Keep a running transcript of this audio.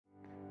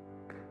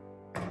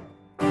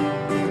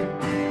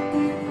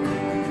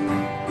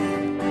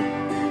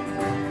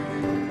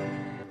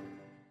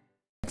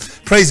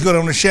Praise God, I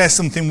want to share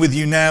something with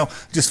you now,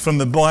 just from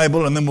the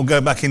Bible, and then we'll go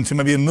back into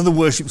maybe another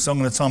worship song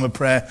and a time of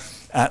prayer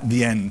at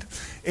the end.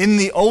 In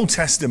the Old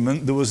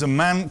Testament, there was a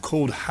man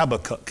called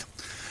Habakkuk.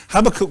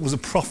 Habakkuk was a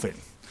prophet.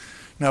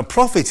 Now, a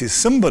prophet is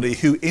somebody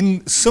who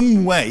in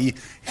some way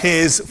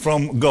hears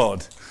from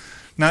God.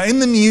 Now, in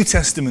the New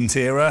Testament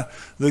era,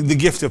 the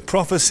gift of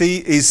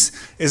prophecy is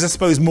I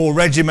suppose, more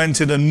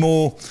regimented and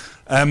more,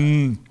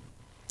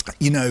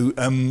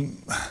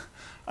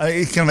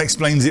 it kind of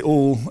explains it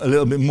all a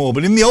little bit more.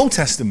 But in the Old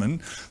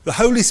Testament, the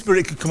Holy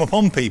Spirit could come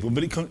upon people,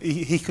 but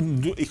he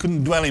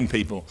couldn't dwell in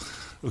people,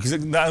 because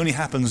that only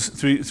happens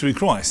through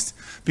Christ.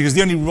 Because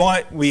the only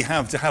right we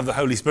have to have the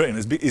Holy Spirit in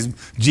us is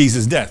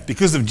Jesus' death.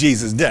 Because of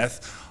Jesus'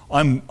 death,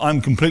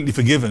 I'm completely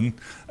forgiven,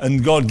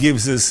 and God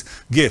gives us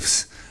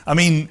gifts. I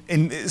mean,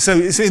 so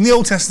in the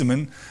Old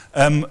Testament,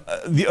 an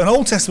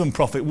Old Testament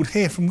prophet would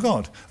hear from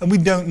God, and we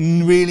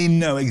don't really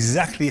know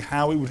exactly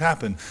how it would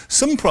happen.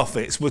 Some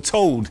prophets were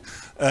told,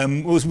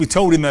 we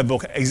told in their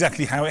book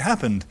exactly how it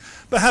happened,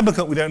 but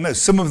Habakkuk we don't know.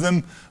 Some of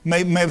them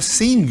may have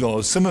seen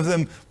God. Some of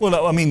them,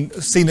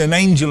 seen an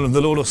angel of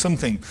the Lord or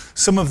something.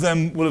 Some of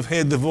them will have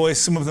heard the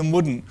voice. Some of them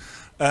wouldn't.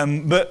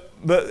 But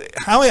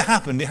how it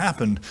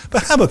happened.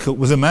 But Habakkuk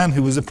was a man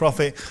who was a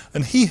prophet,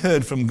 and he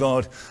heard from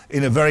God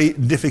in a very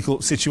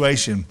difficult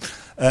situation.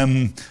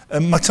 And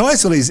my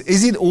title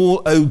is it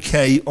all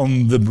okay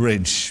on the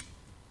bridge?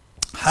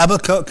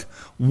 Habakkuk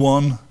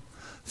 1,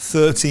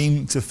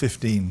 13 to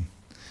 15.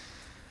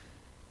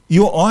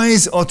 Your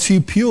eyes are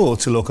too pure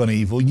to look on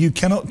evil. You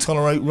cannot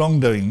tolerate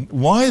wrongdoing.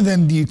 Why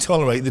then do you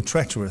tolerate the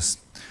treacherous?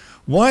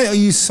 Why are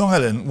you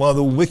silent while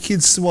the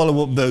wicked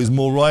swallow up those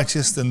more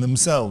righteous than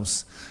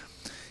themselves?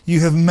 You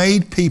have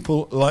made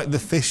people like the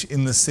fish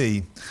in the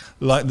sea,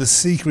 like the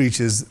sea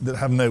creatures that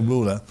have no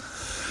ruler.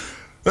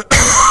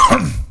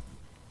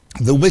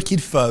 The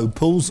wicked foe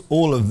pulls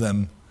all of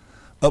them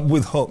up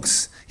with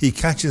hooks. He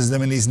catches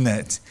them in his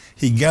net.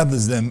 He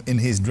gathers them in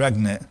his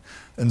dragnet.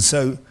 And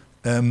so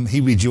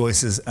he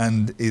rejoices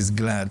and is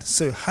glad.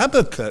 So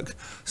Habakkuk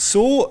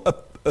saw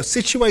a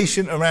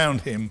situation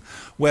around him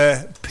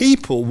where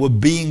people were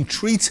being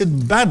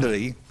treated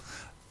badly,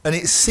 and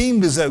it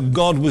seemed as though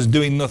God was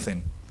doing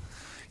nothing.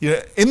 You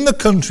know, in the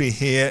country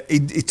here,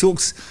 he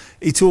talks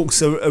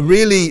a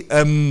really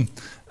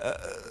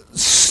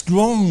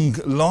strong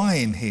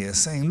line here,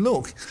 saying,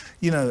 look,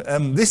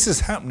 this is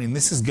happening,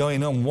 this is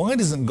going on. Why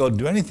doesn't God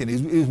do anything? He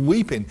was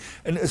weeping.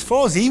 And as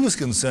far as he was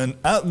concerned,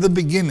 at the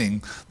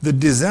beginning, the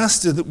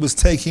disaster that was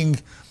taking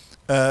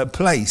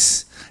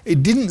place,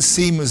 it didn't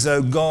seem as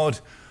though God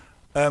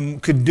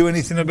could do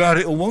anything about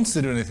it or wants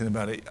to do anything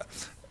about it.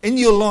 In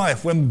your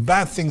life, when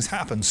bad things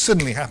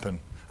suddenly happen,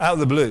 out of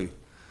the blue,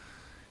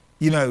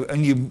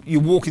 and you're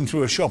walking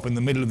through a shop in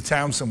the middle of the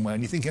town somewhere,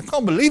 and you're thinking, I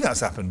can't believe that's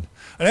happened.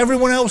 And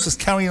everyone else is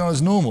carrying on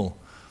as normal.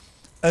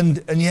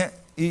 And yet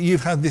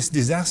you've had this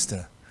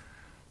disaster.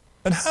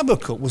 And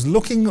Habakkuk was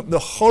looking at the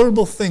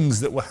horrible things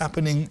that were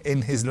happening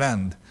in his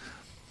land.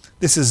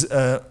 This is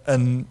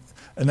an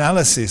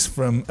analysis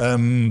from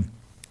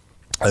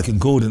a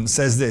concordance,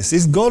 says this: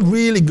 is God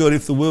really good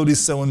if the world is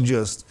so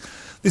unjust?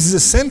 This is a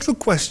central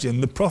question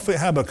the prophet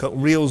Habakkuk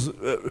wrestles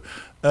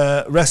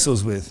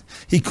with.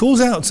 He calls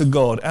out to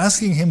God,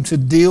 asking him to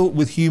deal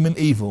with human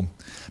evil.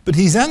 But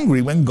he's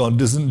angry when God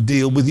doesn't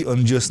deal with the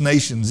unjust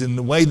nations in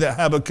the way that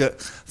Habakkuk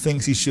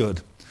thinks he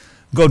should.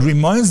 God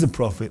reminds the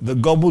prophet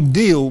that God will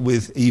deal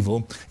with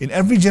evil in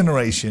every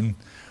generation.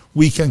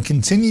 We can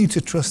continue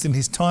to trust in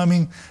his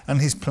timing and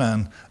his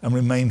plan and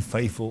remain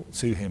faithful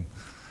to him.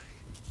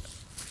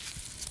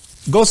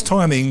 God's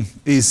timing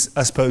is,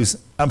 I suppose,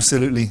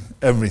 absolutely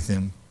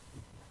everything.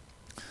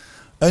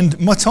 And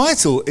my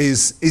title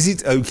is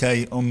it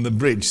okay on the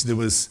bridge? There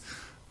was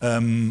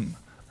an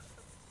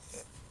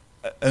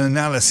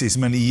analysis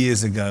many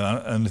years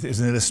ago, and it was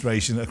an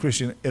illustration, a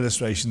Christian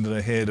illustration that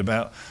I heard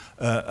about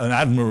an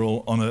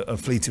admiral on a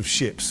fleet of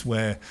ships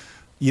where,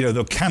 there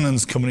were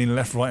cannons coming in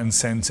left, right and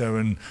centre,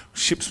 and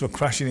ships were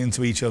crashing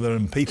into each other,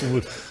 and people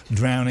were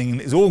drowning, and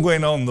it was all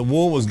going on, the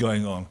war was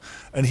going on.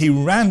 And he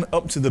ran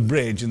up to the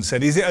bridge and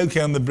said, is it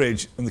okay on the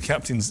bridge? And the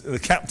captain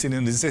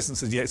and his assistant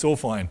said, yeah, it's all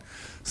fine.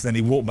 So then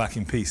he walked back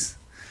in peace.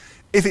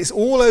 If it's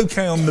all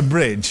okay on the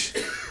bridge,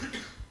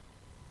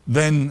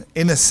 then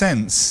in a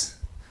sense,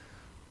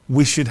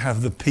 we should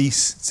have the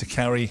peace to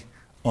carry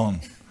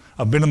on.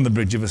 I've been on the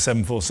bridge of a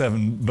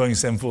 747, Boeing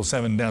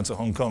 747 down to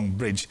Hong Kong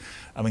bridge,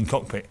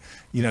 cockpit,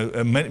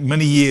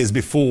 many years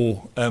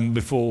before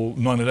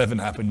 9/11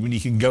 happened, when you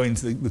could go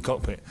into the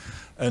cockpit.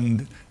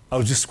 And I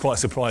was just quite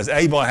surprised,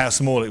 A, by how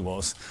small it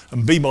was,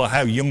 and B, by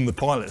how young the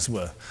pilots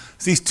were.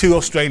 So these two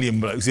Australian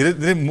blokes, they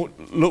didn't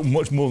look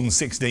much more than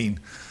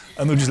 16,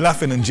 and they were just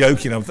laughing and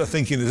joking. I'm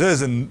thinking,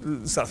 there's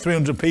like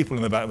 300 people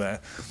in the back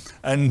there.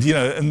 And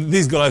and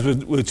these guys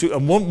were two,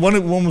 and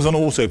one was on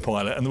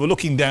autopilot, and they were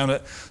looking down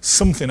at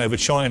something over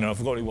China. I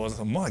forgot what it was. I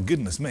thought, my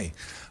goodness me,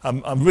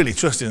 I'm really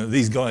trusting that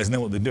these guys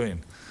know what they're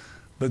doing,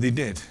 but they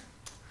did.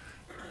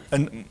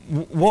 And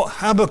what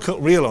Habakkuk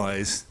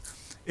realised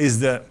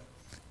is that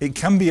it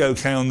can be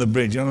okay on the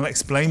bridge, and I'll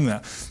explain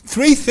that.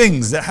 3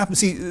 things that happen.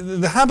 See,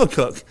 the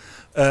Habakkuk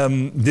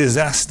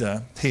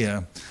disaster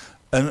here,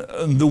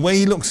 and the way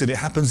he looks at it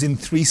happens in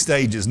 3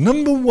 stages.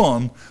 Number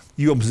 1,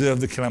 you observe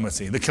the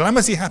calamity. The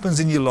calamity happens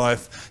in your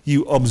life,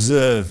 you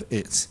observe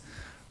it.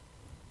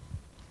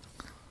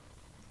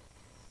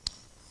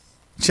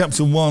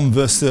 Chapter 1,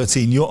 verse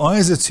 13, your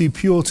eyes are too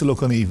pure to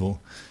look on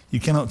evil. You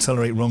cannot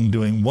tolerate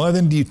wrongdoing. Why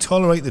then do you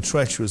tolerate the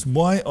treacherous?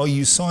 Why are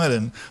you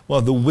silent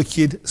while the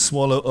wicked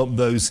swallow up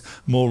those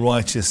more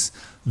righteous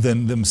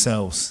than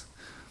themselves?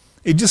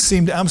 It just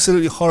seemed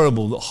absolutely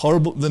horrible,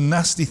 the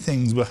nasty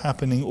things were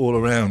happening all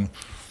around.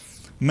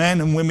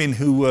 Men and women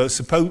who were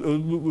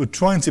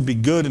trying to be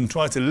good and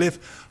try to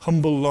live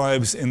humble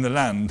lives in the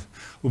land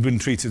were being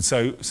treated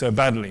so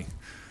badly.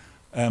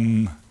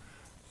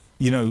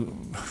 You know,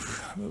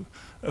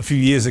 a few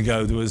years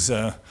ago there was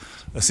a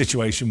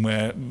situation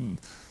where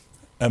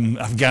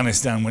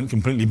Afghanistan went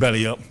completely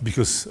belly up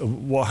because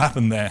of what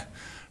happened there,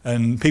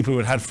 and people who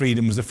had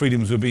freedoms, the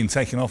freedoms were being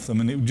taken off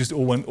them, and it just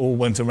all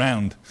went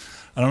around.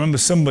 And I remember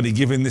somebody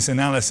giving this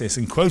analysis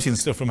and quoting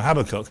stuff from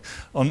Habakkuk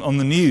on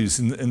the news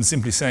and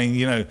simply saying,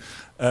 you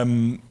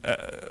know,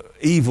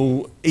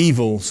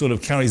 evil sort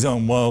of carries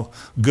on while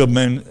good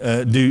men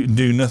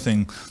do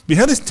nothing. We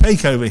had this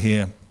takeover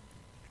here,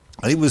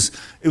 and it was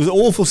an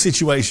awful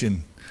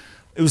situation.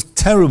 It was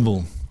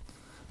terrible.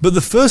 But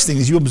the first thing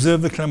is you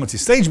observe the calamity.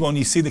 Stage 1,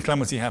 you see the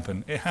calamity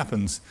happen. It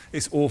happens.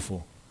 It's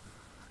awful.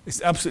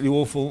 It's absolutely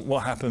awful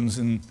what happens,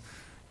 and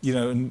you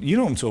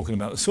know what I'm talking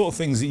about, the sort of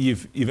things that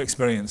you've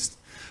experienced.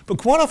 But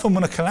quite often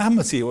when a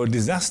calamity or a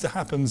disaster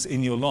happens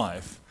in your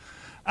life,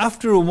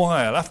 after a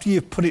while, after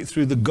you've put it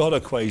through the God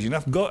equation,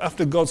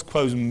 after God's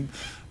quotation,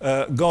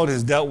 God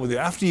has dealt with it,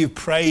 after you've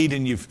prayed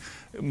and you've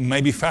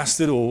maybe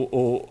fasted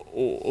or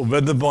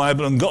read the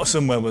Bible and got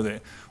somewhere with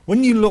it,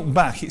 when you look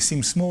back, it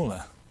seems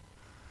smaller.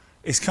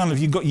 It's kind of,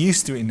 you've got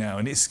used to it now,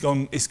 and it's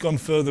gone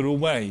further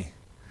away.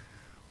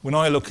 When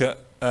I look at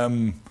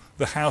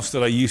the house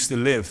that I used to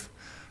live,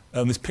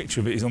 this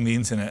picture of it is on the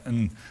internet,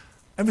 and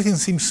everything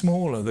seems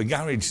smaller. The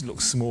garage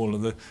looks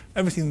smaller.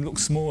 Everything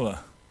looks smaller.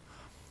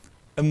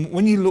 And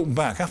when you look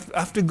back,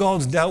 after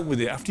God's dealt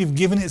with it, after you've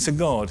given it to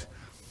God,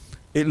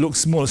 it looks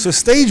smaller. So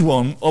stage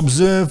 1,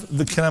 observe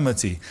the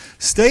calamity.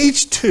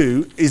 Stage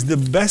 2 is the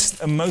best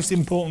and most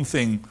important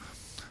thing,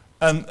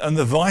 and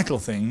the vital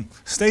thing.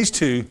 Stage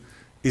 2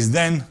 is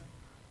then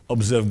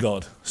observe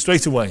God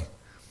straight away.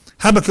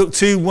 Habakkuk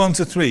 2,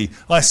 1-3.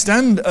 I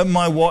stand at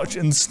my watch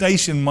and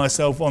station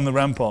myself on the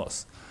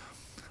ramparts.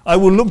 I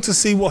will look to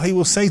see what he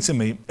will say to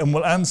me, and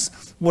what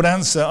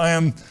answer I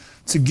am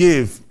to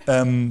give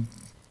to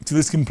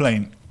this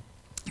complaint.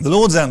 The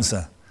Lord's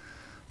answer.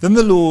 Then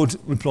the Lord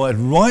replied,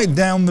 write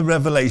down the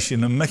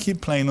revelation and make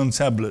it plain on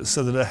tablets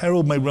so that a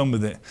herald may run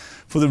with it.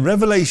 For the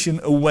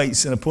revelation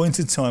awaits an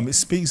appointed time. It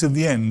speaks of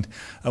the end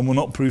and will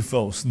not prove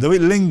false. Though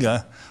it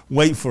linger,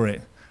 wait for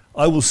it.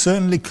 I will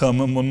certainly come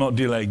and will not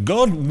delay.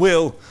 God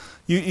will,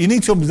 you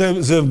need to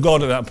observe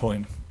God at that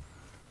point.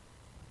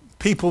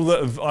 People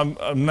that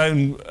I've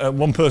known,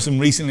 one person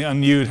recently I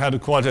knew had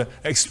quite an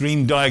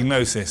extreme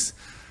diagnosis.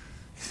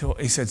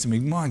 He said to me,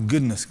 my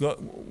goodness, God,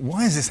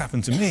 why has this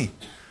happened to me?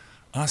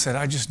 I said,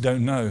 I just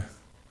don't know.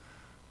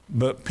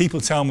 But people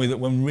tell me that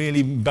when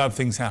really bad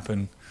things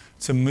happen,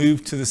 to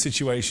move to the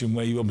situation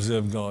where you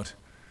observe God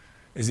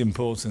is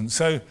important.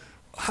 So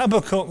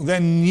Habakkuk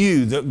then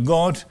knew that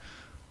God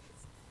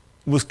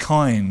was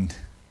kind.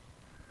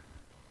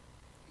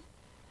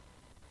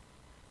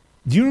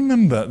 Do you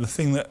remember the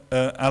thing that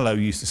Aloe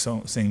used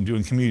to sing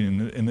during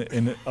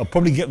communion? I'll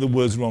probably get the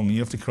words wrong, and you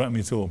have to correct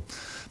me at all.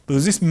 But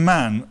there's this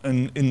man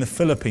in the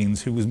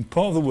Philippines who was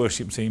part of the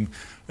worship team,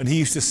 and he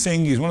used to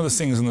sing. He was one of the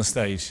singers on the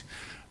stage.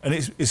 And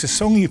it's a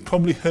song you've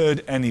probably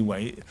heard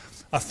anyway.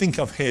 I think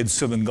I've heard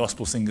Southern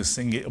gospel singers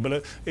sing it, but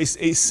I've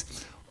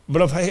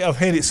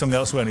heard it sung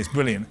elsewhere, and it's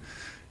brilliant.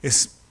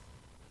 It's,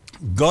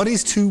 God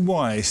is too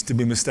wise to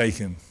be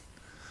mistaken.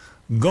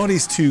 God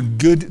is too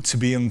good to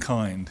be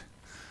unkind.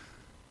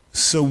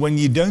 So when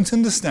you don't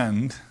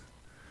understand,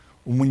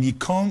 when you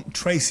can't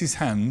trace his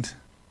hand,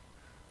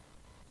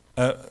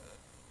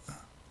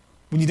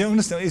 when you don't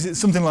understand, is it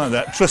something like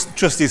that?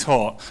 Trust his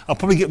heart. I'll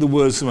probably get the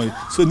words somewhere.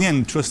 So in the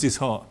end, trust his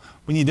heart.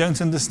 When you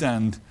don't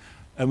understand,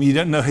 when you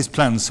don't know his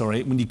plans,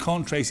 when you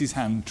can't trace his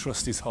hand,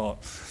 trust his heart.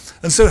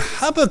 And so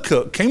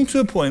Habakkuk came to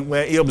a point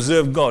where he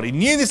observed God. He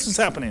knew this was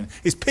happening.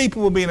 His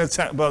people were being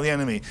attacked by the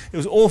enemy. It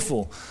was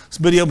awful.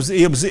 But he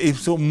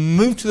sort of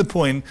moved to the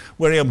point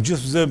where he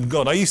observed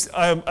God. I used to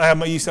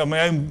have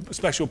my own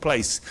special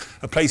place,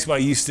 a place where I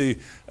used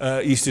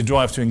to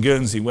drive to in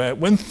Guernsey, where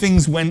when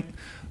things went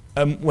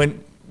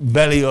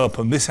belly up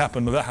and this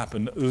happened or that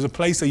happened, there was a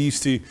place I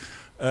used to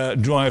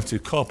drive to,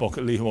 car park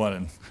at Leho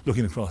Island,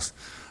 looking across.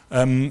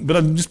 But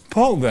I'd just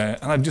park there,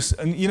 and I'd get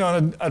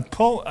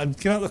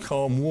out of the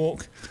car and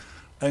walk,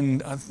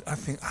 and I'd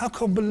think, I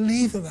can't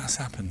believe that that's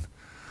happened.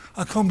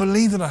 I can't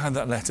believe that I had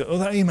that letter or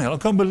that email. I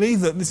can't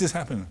believe that this has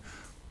happened.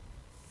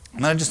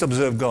 And I just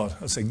observe God.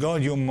 I'd say,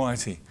 God, you're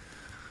mighty.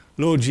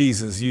 Lord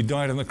Jesus, you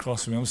died on the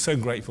cross for me. I'm so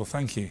grateful.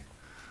 Thank you.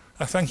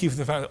 I thank you for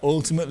the fact that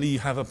ultimately you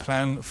have a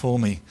plan for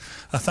me.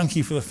 I thank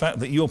you for the fact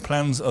that your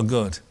plans are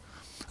good.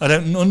 I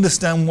don't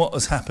understand what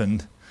has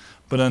happened,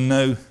 but I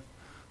know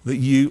that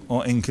you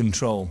are in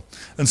control.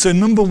 And so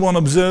number one,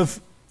 observe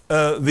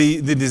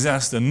the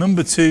disaster.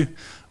 Number two,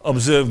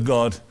 observe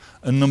God.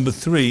 And number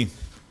three,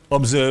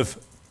 observe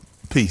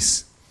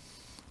peace.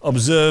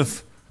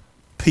 Observe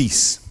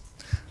peace.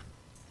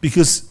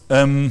 Because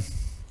the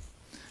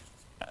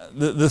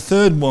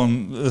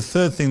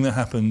third thing that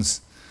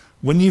happens,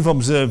 when you've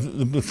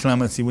observed the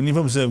calamity, when you've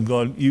observed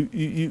God,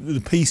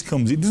 the peace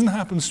comes. It doesn't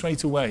happen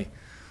straight away.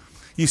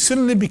 You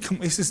suddenly become,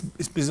 it's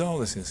bizarre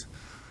this is,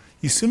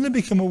 you suddenly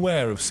become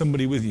aware of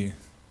somebody with you.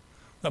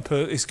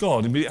 It's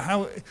God.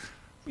 How,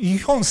 you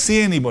can't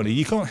see anybody,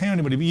 you can't hear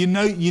anybody, but you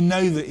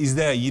know that He's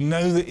there. You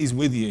know that He's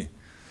with you.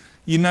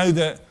 You know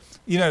that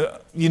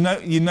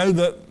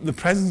that the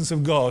presence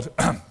of God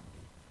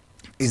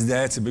is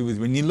there to be with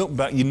you. When you look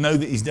back, you know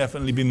that He's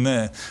definitely been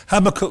there.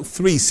 Habakkuk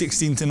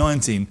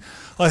 3:16-19.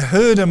 I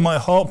heard and my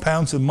heart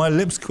pounded, my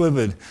lips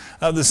quivered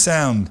at the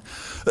sound.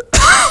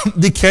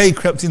 Decay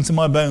crept into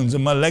my bones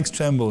and my legs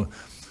trembled.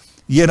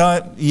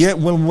 Yet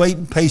will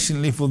wait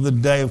patiently for the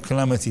day of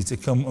calamity to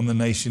come on the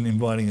nation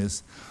inviting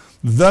us.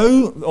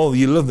 Though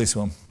you love this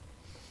one.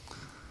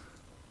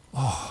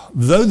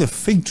 Though the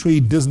fig tree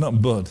does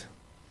not bud,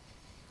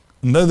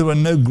 and though there are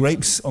no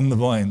grapes on the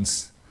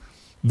vines,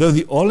 though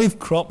the olive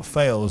crop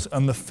fails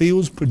and the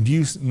fields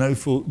produce no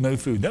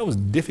food. That was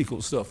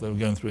difficult stuff they were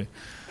going through.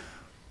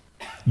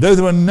 Though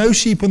there are no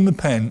sheep in the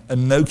pen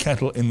and no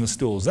cattle in the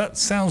stalls. That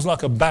sounds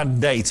like a bad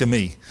day to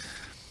me.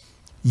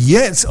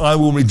 Yet I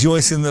will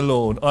rejoice in the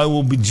Lord. I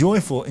will be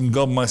joyful in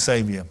God my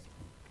Saviour.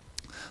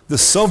 The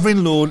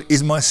sovereign Lord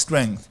is my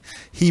strength.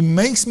 He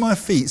makes my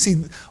feet.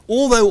 See,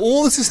 although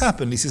all this has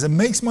happened, he says, it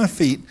makes my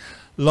feet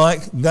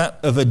like that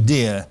of a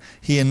deer.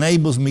 He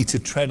enables me to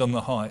tread on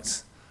the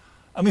heights.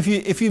 I mean,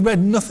 if you read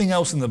nothing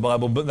else in the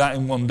Bible but that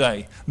in one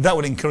day, that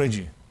would encourage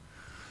you.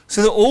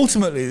 So that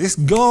ultimately, this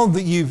God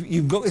that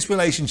you've got this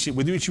relationship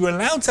with, which you're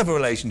allowed to have a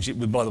relationship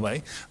with, by the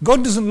way,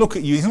 God doesn't look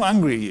at you, he's not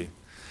angry at you.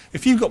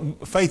 If you've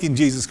got faith in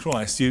Jesus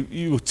Christ,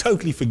 you are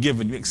totally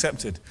forgiven, you're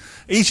accepted.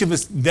 Each of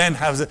us then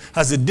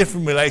has a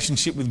different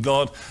relationship with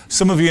God.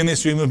 Some of you in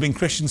this room have been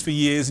Christians for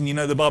years and you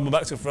know the Bible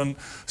back to front.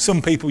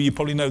 Some people you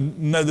probably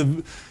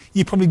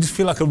you probably just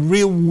feel like a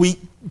real weak,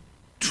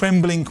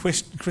 trembling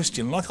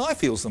Christian, like I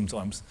feel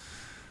sometimes.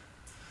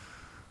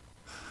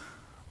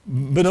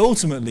 But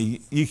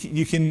ultimately,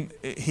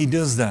 he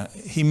does that.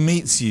 He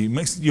meets you,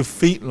 makes your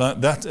feet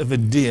like that of a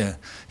deer.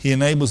 He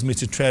enables me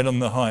to tread on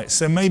the heights.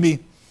 So maybe,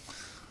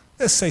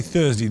 let's say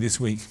Thursday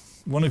this week,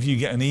 one of you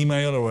get an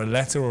email or a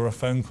letter or a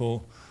phone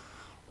call,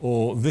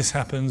 or this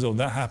happens or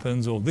that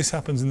happens, or this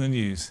happens in the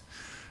news.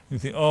 And you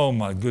think, oh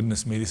my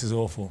goodness me, this is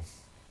awful.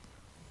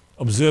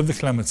 Observe the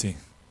calamity.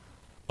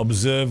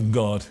 Observe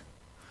God.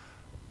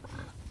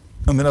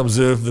 And then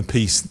observe the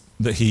peace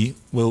that he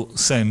will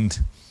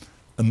send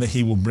and that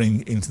he will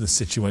bring into the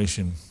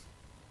situation.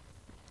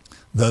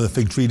 Though the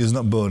fig tree does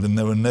not bud and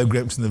there are no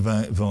grapes in the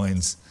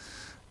vines,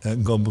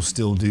 God will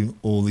still do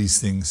all these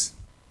things.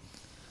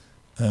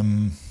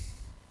 And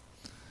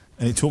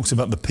it talks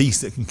about the peace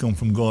that can come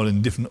from God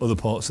in different other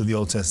parts of the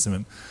Old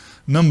Testament.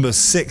 Numbers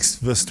 6,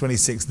 verse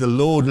 26, the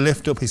Lord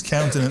lift up his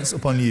countenance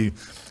upon you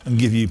and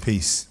give you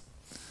peace.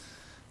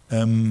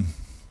 And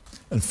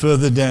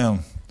further down,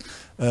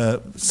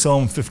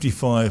 Psalm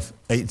 55,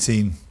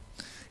 18,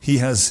 he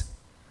has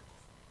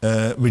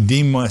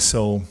redeemed my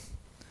soul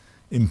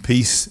in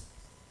peace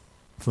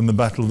from the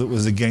battle that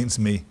was against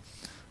me,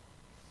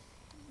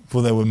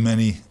 for there were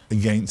many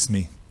against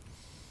me.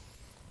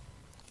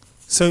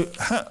 So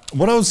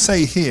what I would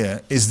say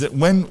here is that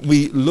when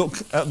we look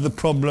at the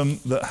problem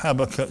that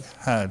Habakkuk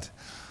had,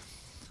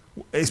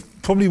 it's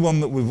probably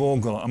one that we've all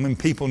got. I mean,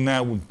 people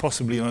now would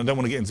possibly, and I don't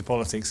want to get into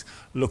politics,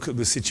 look at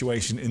the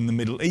situation in the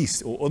Middle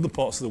East or other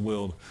parts of the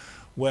world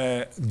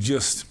where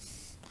just,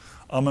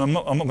 I mean, I'm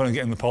not going to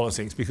get into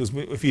politics, because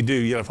if you do,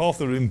 you have half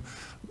the room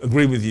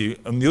agree with you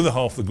and the other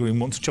half of the room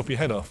want to chop your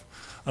head off.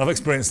 And I've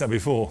experienced that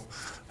before.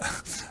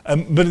 But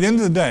at the end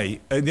of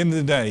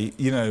the day,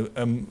 you know,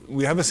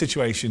 we have a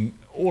situation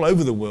all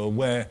over the world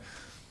where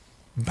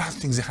bad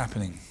things are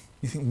happening.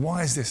 You think,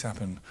 why has this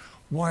happened?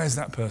 Why has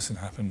that person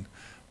happened?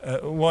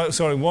 Why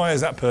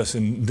has that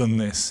person done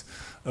this?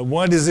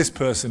 Why does this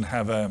person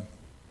have a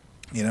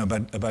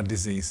bad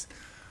disease?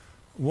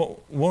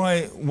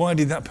 Why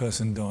did that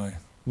person die?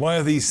 Why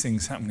are these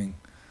things happening?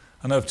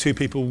 I know of two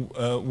people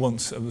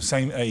once of the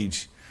same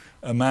age,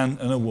 a man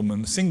and a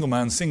woman, single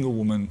man, single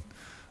woman.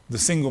 The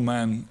single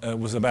man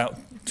was about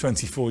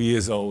 24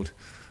 years old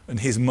and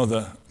his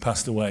mother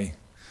passed away.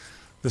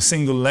 The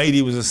single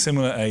lady was a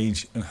similar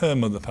age and her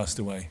mother passed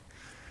away.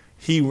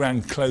 He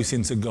ran close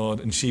into God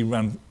and she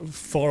ran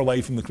far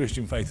away from the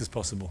Christian faith as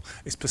possible.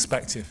 It's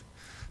perspective.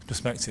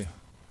 Perspective.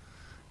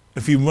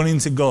 If you run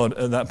into God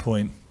at that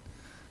point,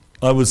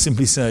 I would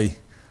simply say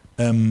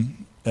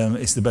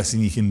it's the best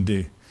thing you can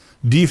do.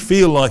 Do you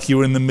feel like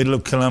you're in the middle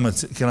of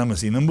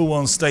calamity? Number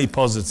one, stay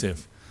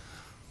positive.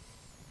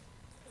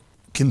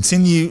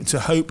 continue to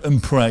hope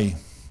and pray,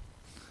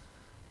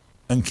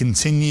 and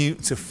continue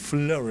to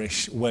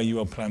flourish where you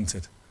are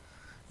planted.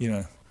 You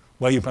know,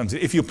 where you're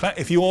planted. If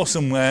you are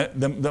somewhere,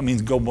 then that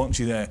means God wants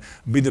you there.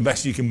 Be the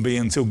best you can be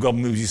until God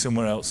moves you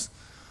somewhere else.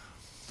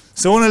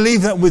 So I want to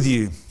leave that with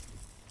you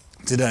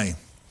today.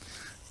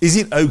 Is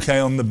it okay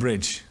on the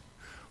bridge?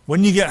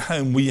 When you get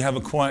home, will you have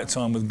a quiet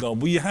time with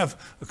God? Will you have,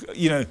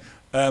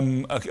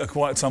 a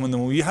quiet time in the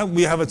morning? Will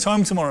you have a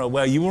time tomorrow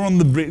where you are on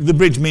the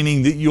bridge,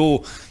 meaning that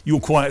your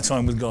quiet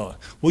time with God?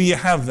 Will you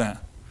have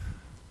that?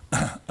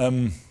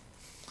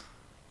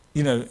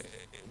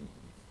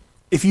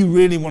 If you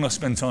really want to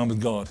spend time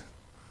with God,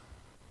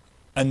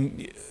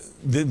 and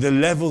the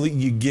level that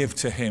you give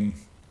to him,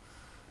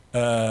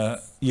 I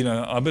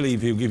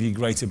believe he'll give you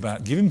greater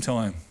back. Give him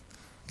time.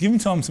 Give him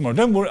time tomorrow.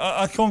 Don't worry,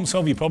 I can't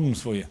solve your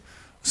problems for you.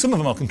 Some of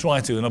them I can try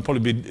to, and I'll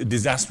probably be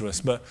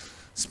disastrous, but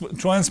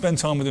try and spend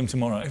time with him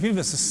tomorrow. If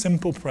it's a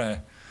simple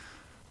prayer,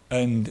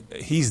 and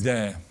he's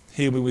there,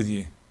 he'll be with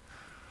you.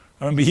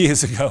 I remember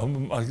years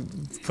ago,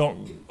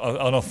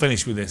 I'll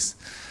finish with this.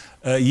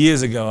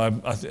 Years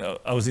ago,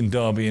 I was in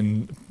Derby,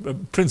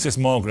 and Princess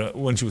Margaret,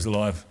 when she was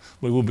alive,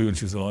 well, it would be when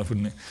she was alive,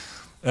 wouldn't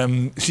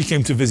it? She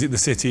came to visit the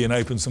city and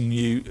open some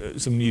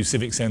new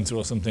civic centre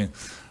or something.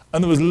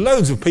 And there was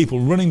loads of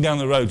people running down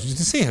the road just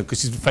to see her,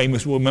 because she's a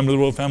famous member of the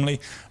royal family,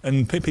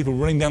 and people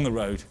running down the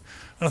road.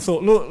 And I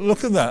thought,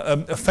 look at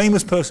that. A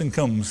famous person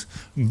comes,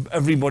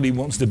 everybody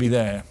wants to be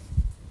there.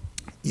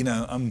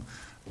 And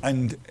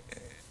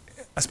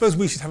I suppose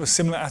we should have a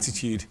similar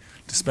attitude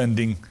to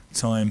spending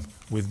time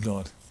with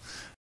God.